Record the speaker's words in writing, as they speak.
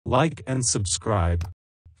like and subscribe,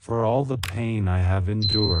 for all the pain I have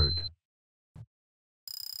endured.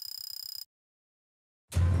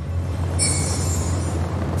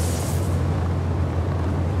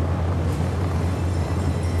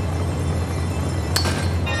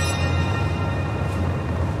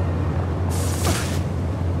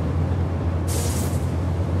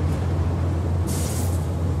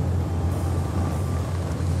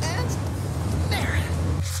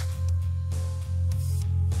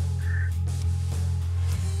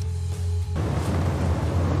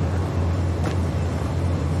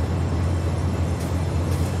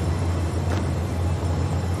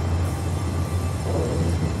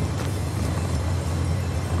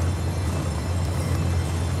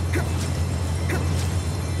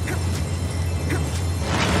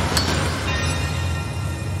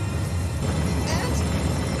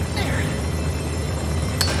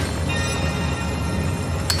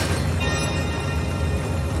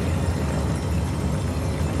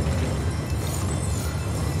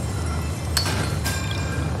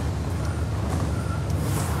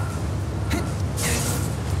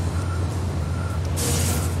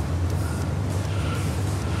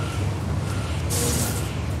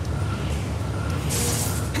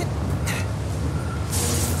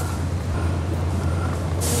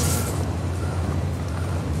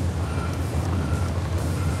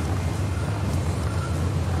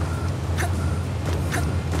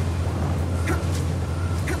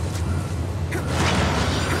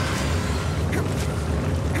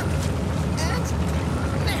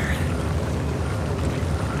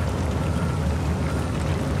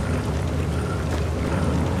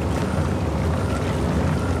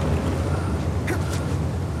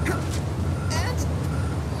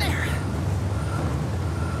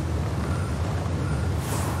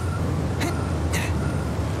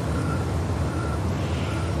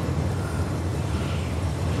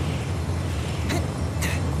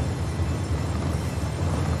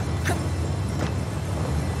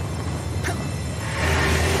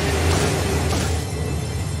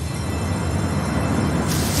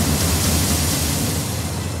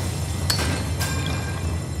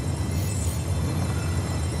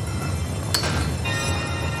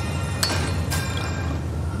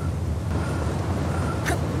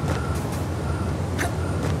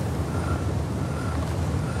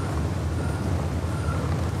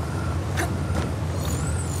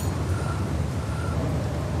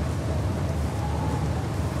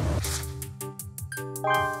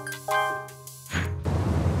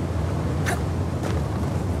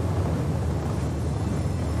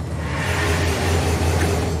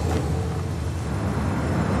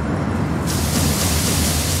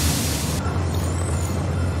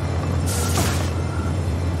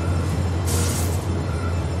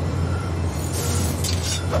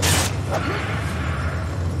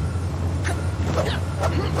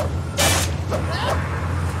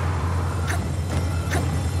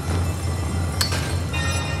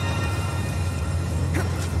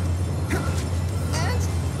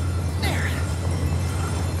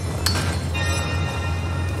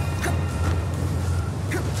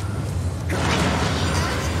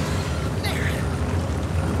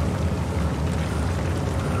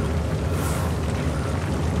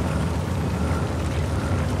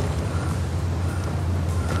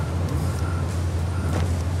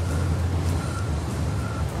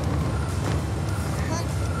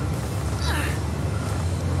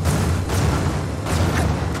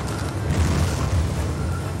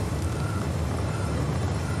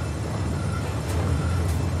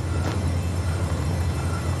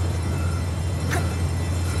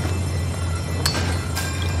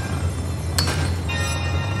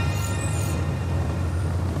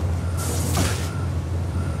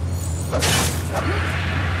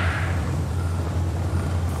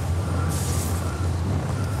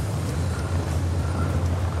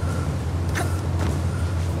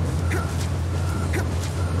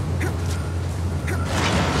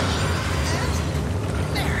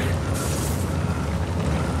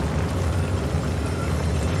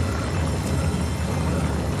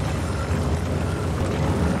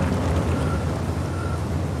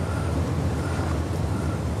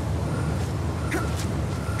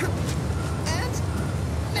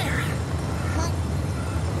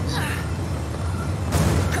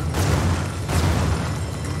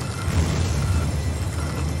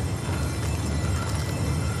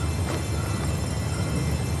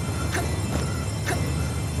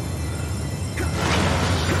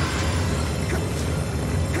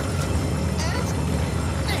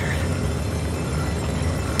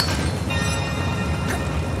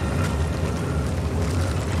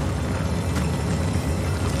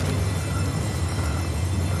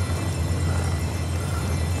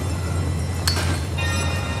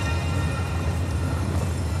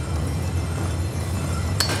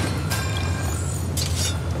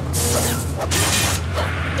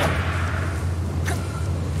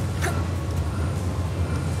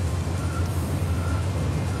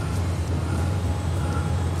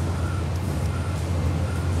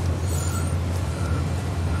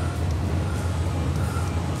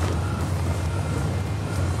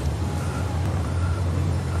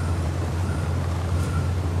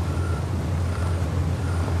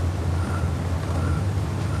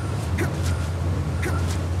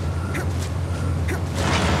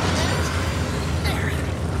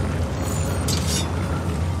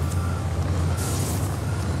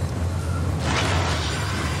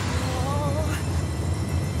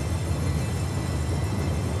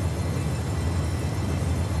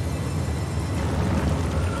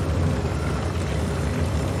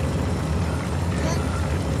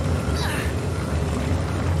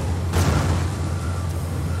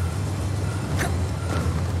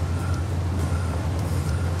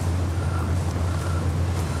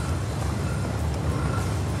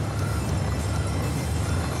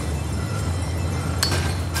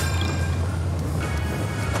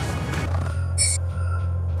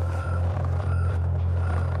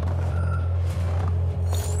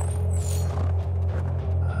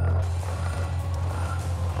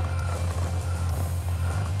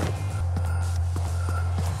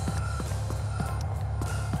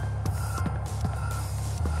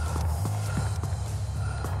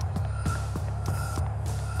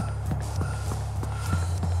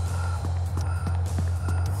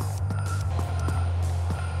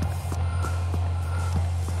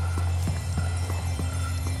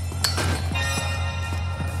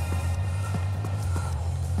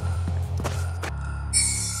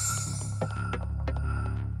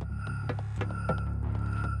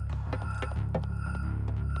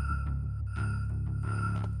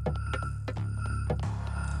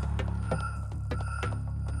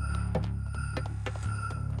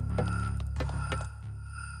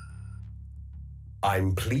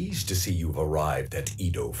 I'm pleased to see you've arrived at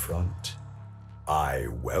Ido Front. I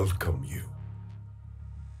welcome you.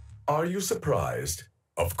 Are you surprised?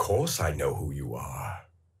 Of course I know who you are.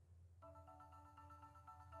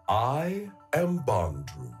 I am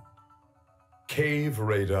Bondrewd, cave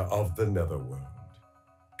raider of the Netherworld.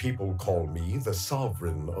 People call me the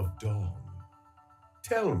Sovereign of Dawn.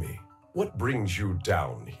 Tell me, what brings you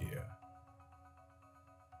down here?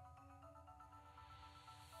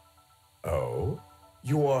 Oh,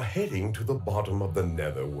 you are heading to the bottom of the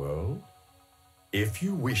Netherworld? If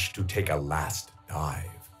you wish to take a last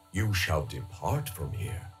dive, you shall depart from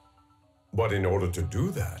here. But in order to do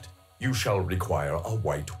that, you shall require a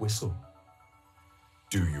white whistle.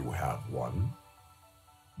 Do you have one?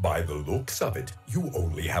 By the looks of it, you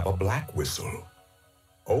only have a black whistle.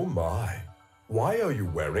 Oh my, why are you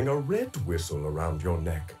wearing a red whistle around your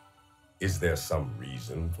neck? Is there some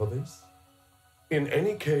reason for this? In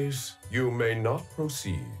any case, you may not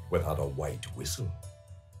proceed without a white whistle.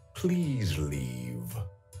 Please leave.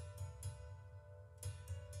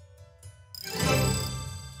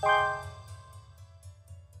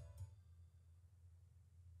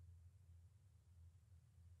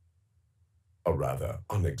 A rather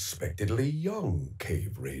unexpectedly young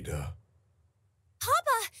cave raider.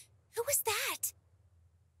 Papa, who was that?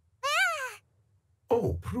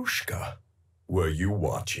 Oh, Prushka, were you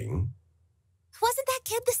watching? Wasn't that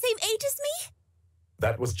kid the same age as me?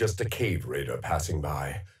 That was just a cave raider passing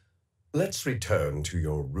by. Let's return to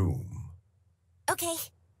your room. Okay.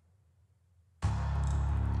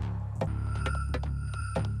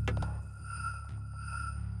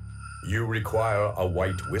 You require a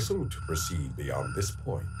white whistle to proceed beyond this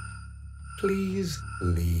point. Please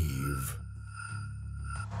leave.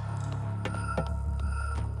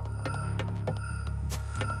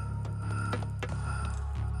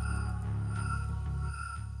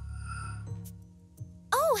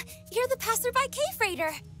 Oh, you're the passerby cave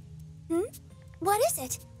raider. What is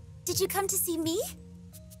it? Did you come to see me?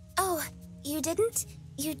 Oh, you didn't?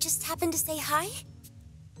 You just happened to say hi?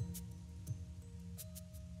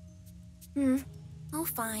 Oh,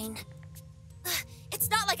 fine. It's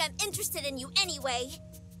not like I'm interested in you anyway.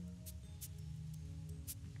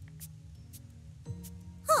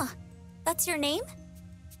 Huh, that's your name?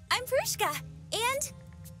 I'm Prushka, and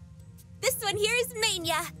this one here is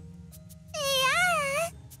Meinya. Yeah.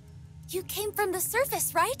 You came from the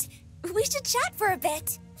surface, right? We should chat for a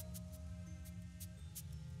bit.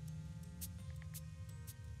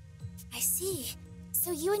 I see.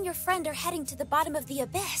 So you and your friend are heading to the bottom of the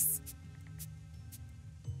abyss.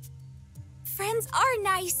 Friends are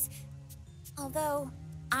nice, although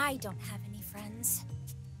I don't have any friends.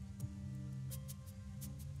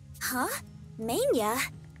 Huh? Meinya?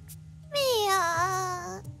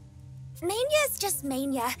 Meinya. Meinya is just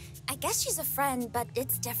Meinya. I guess she's a friend, but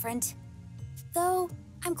it's different. Though,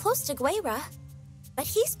 I'm close to Guera. But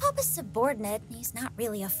he's Papa's subordinate, he's not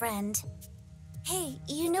really a friend. Hey,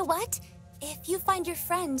 you know what? If you find your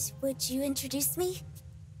friend, would you introduce me?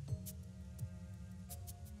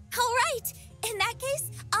 All right! In that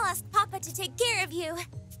case, I'll ask Papa to take care of you.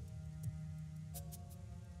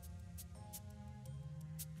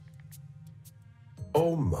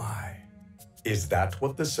 Oh my. Is that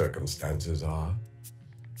what the circumstances are?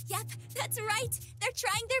 Yep, that's right. They're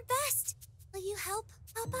trying their best. Will you help,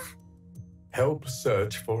 Papa? Help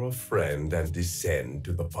search for a friend and descend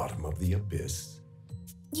to the bottom of the abyss.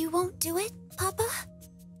 You won't do it, Papa?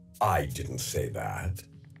 I didn't say that.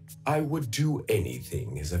 I would do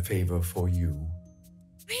anything as a favor for you.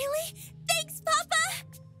 Really? Thanks, Papa!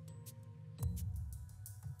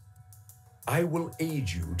 I will aid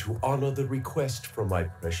you to honor the request from my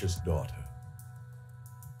precious daughter.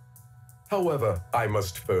 However, I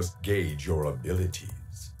must first gauge your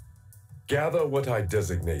abilities. Gather what I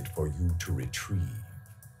designate for you to retrieve.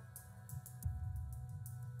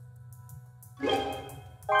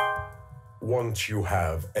 Once you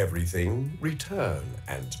have everything, return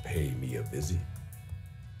and pay me a visit.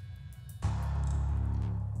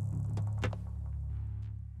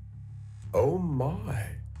 Oh my,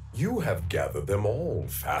 you have gathered them all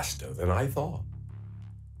faster than I thought.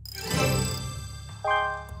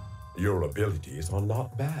 Your abilities are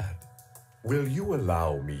not bad. Will you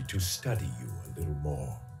allow me to study you a little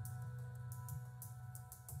more?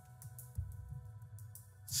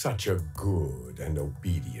 Such a good and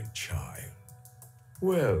obedient child.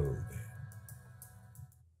 Well then.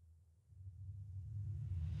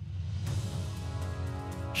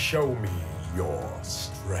 Show me your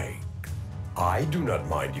strength. I do not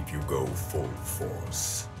mind if you go full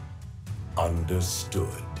force.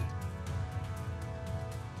 Understood.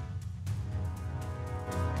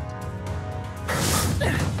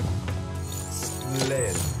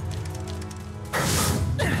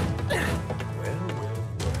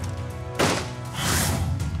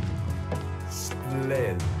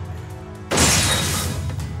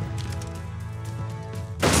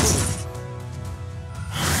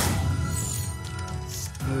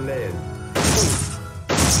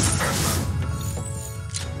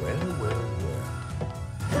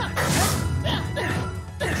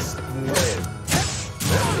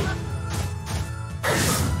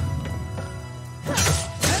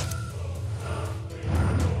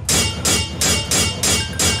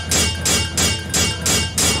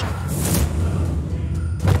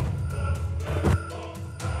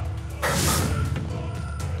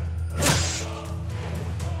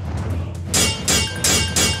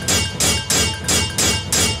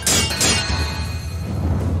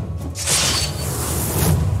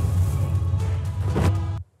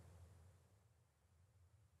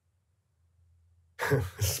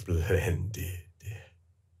 Splendid.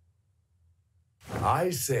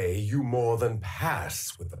 I say you more than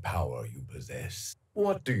pass with the power you possess.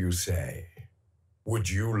 What do you say? Would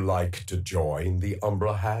you like to join the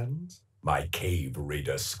Umbra Hands, my Cave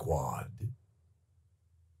Raider squad?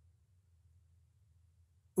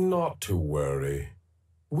 Not to worry.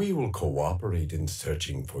 We will cooperate in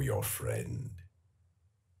searching for your friend.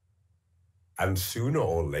 And sooner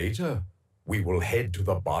or later, we will head to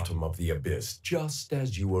the bottom of the abyss just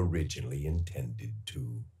as you originally intended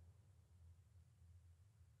to.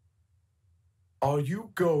 Are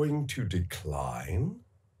you going to decline?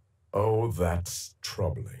 Oh, that's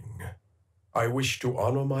troubling. I wish to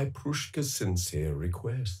honor my Prushka's sincere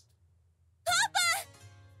request. Papa!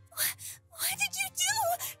 What did you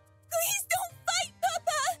do? Please don't fight,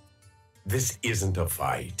 Papa! This isn't a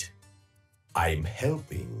fight. I'm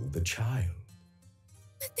helping the child.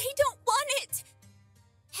 But they don't want it!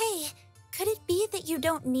 Hey, could it be that you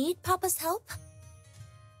don't need Papa's help?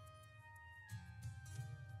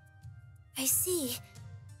 I see.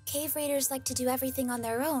 Cave Raiders like to do everything on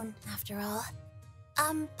their own, after all.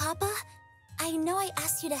 Papa? I know I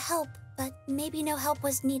asked you to help, but maybe no help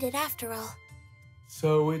was needed after all.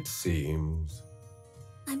 So it seems.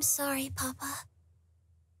 I'm sorry, Papa.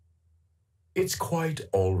 It's quite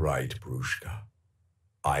all right, Prushka.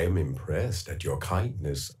 I am impressed at your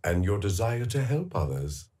kindness and your desire to help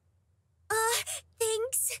others.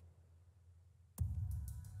 Thanks.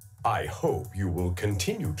 I hope you will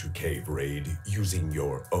continue to cave raid using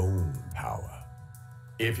your own power.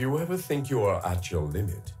 If you ever think you are at your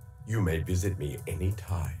limit, you may visit me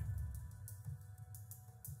anytime.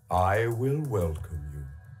 I will welcome you.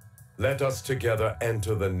 Let us together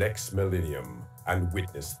enter the next millennium and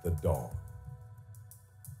witness the dawn.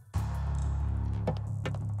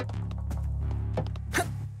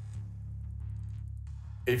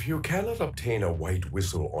 If you cannot obtain a white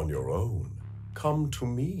whistle on your own, come to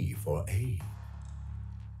me for aid.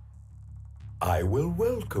 I will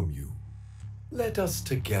welcome you. Let us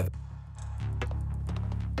together.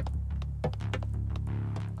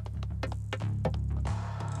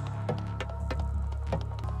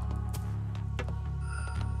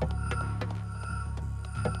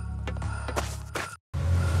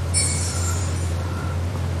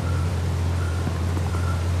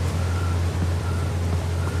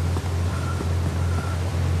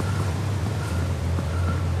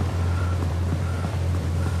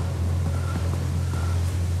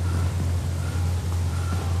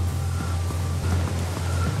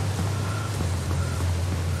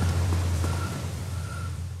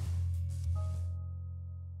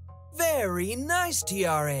 Very nice,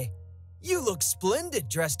 Tiare. You look splendid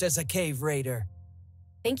dressed as a cave raider.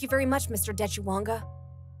 Thank you very much, Mr. Dechuwanga.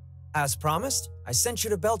 As promised, I sent you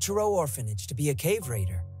to Belchero Orphanage to be a cave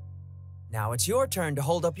raider. Now it's your turn to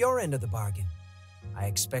hold up your end of the bargain. I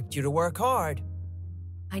expect you to work hard.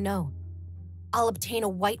 I know. I'll obtain a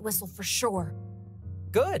white whistle for sure.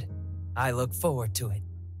 Good. I look forward to it.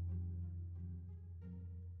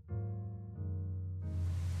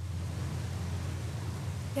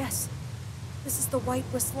 Yes, this is the white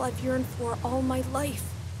whistle I've yearned for all my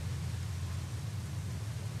life.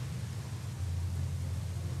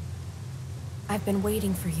 I've been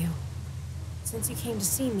waiting for you. Since you came to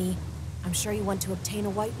see me, I'm sure you want to obtain a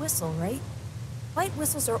white whistle, right? White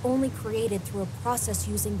whistles are only created through a process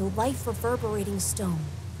using the life-reverberating stone.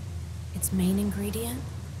 Its main ingredient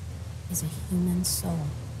is a human soul.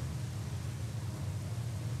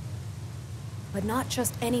 But not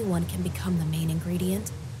just anyone can become the main ingredient.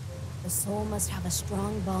 The soul must have a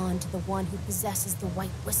strong bond to the one who possesses the white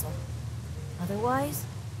whistle. Otherwise,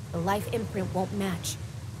 the life imprint won't match,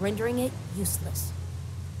 rendering it useless.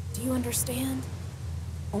 Do you understand?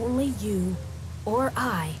 Only you or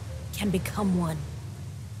I can become one.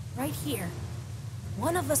 Right here,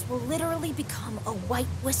 one of us will literally become a white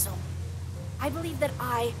whistle. I believe that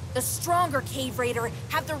I, the stronger cave raider,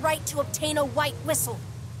 have the right to obtain a white whistle.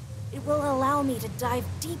 It will allow me to dive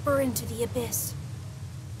deeper into the abyss.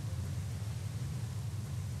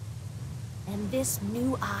 And this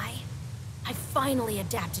new I finally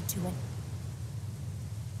adapted to it.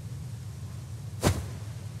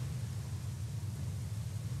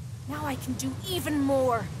 Now I can do even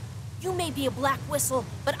more. You may be a black whistle,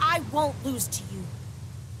 but I won't lose to you.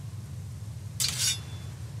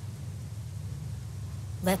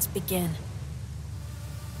 Let's begin.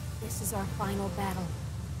 This is our final battle.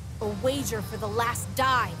 A wager for the last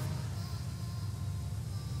dive.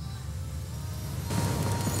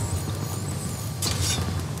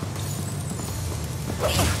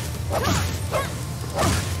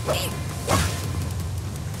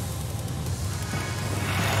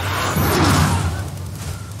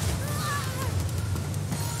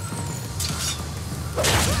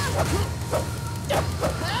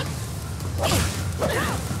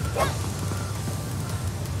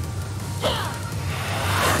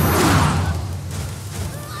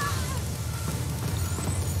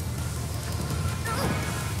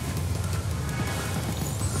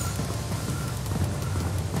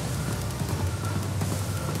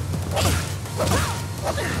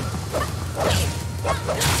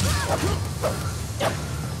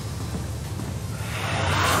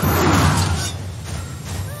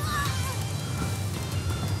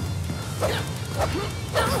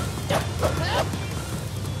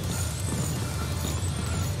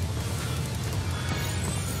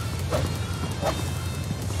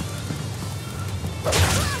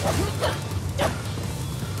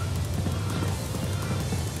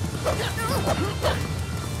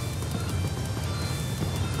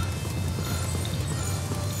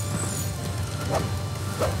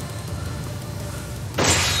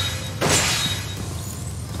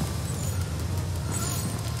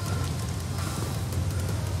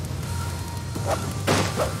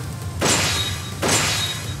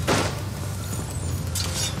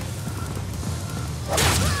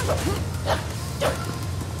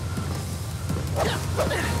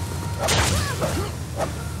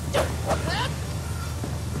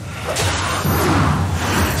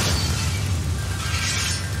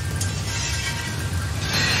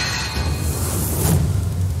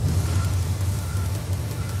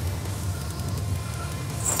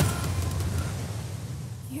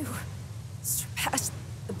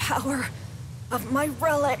 Power of my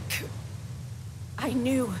relic. I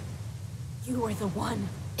knew you were the one.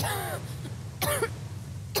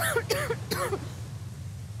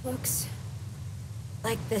 Looks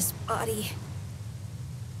like this body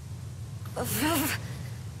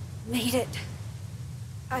made it.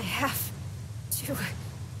 I have to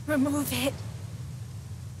remove it.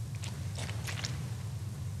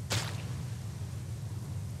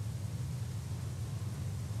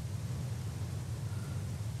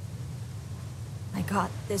 I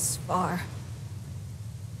got this far,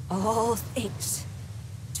 all thanks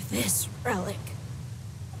to this relic.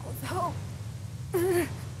 Although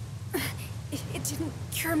it didn't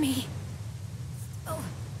cure me. So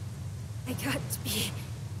I got to be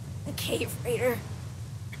a cave raider.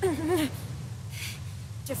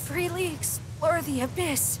 To freely explore the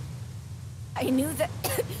abyss. I knew that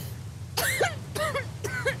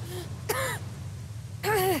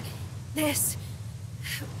this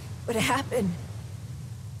would happen.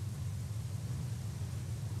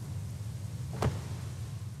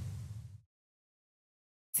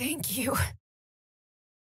 Thank you.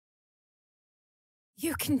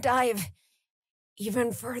 You can dive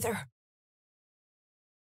even further.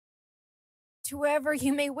 To wherever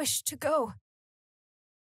you may wish to go.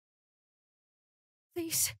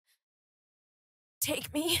 Please,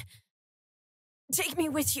 take me. Take me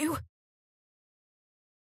with you.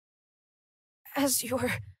 As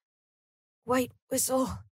your white whistle,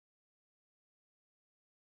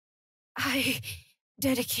 I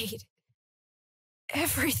dedicate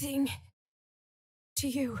everything to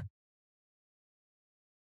you.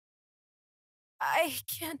 I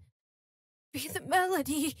can be the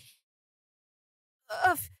melody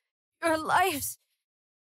of your life's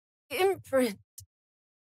imprint.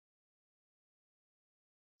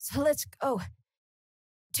 So let's go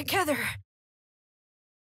together.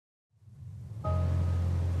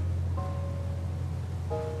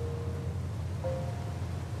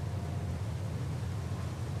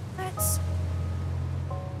 Let's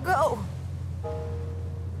go.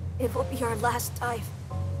 It will be our last dive.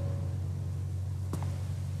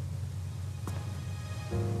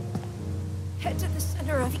 Head to the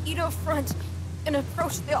center of Ido Front and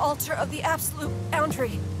approach the altar of the absolute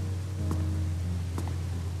boundary.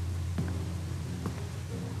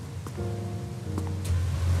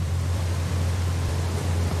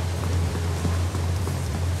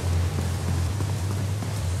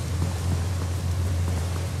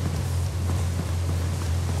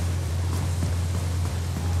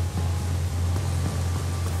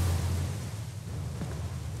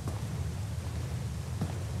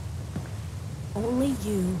 Only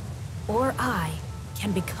you or I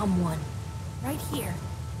can become one. Right here.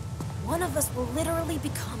 One of us will literally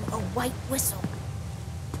become a white whistle.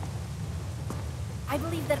 I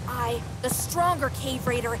believe that I, the stronger cave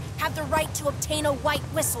raider, have the right to obtain a white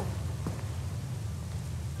whistle.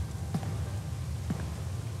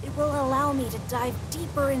 It will allow me to dive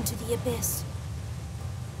deeper into the abyss.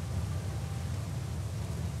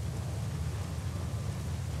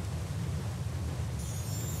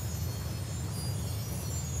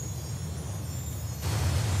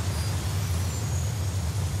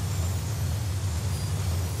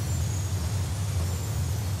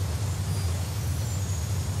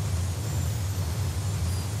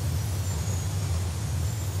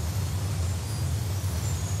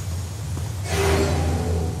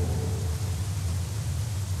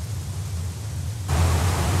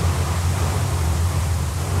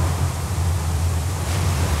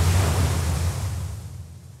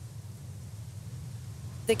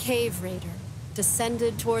 The Cave Raider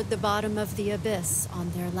descended toward the bottom of the abyss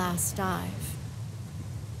on their last dive,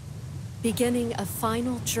 beginning a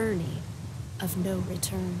final journey of no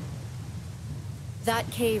return.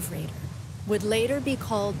 That Cave Raider would later be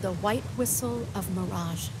called the White Whistle of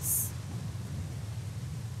Mirages.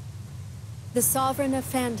 The Sovereign of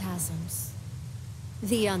Phantasms,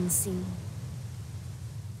 the Unseen.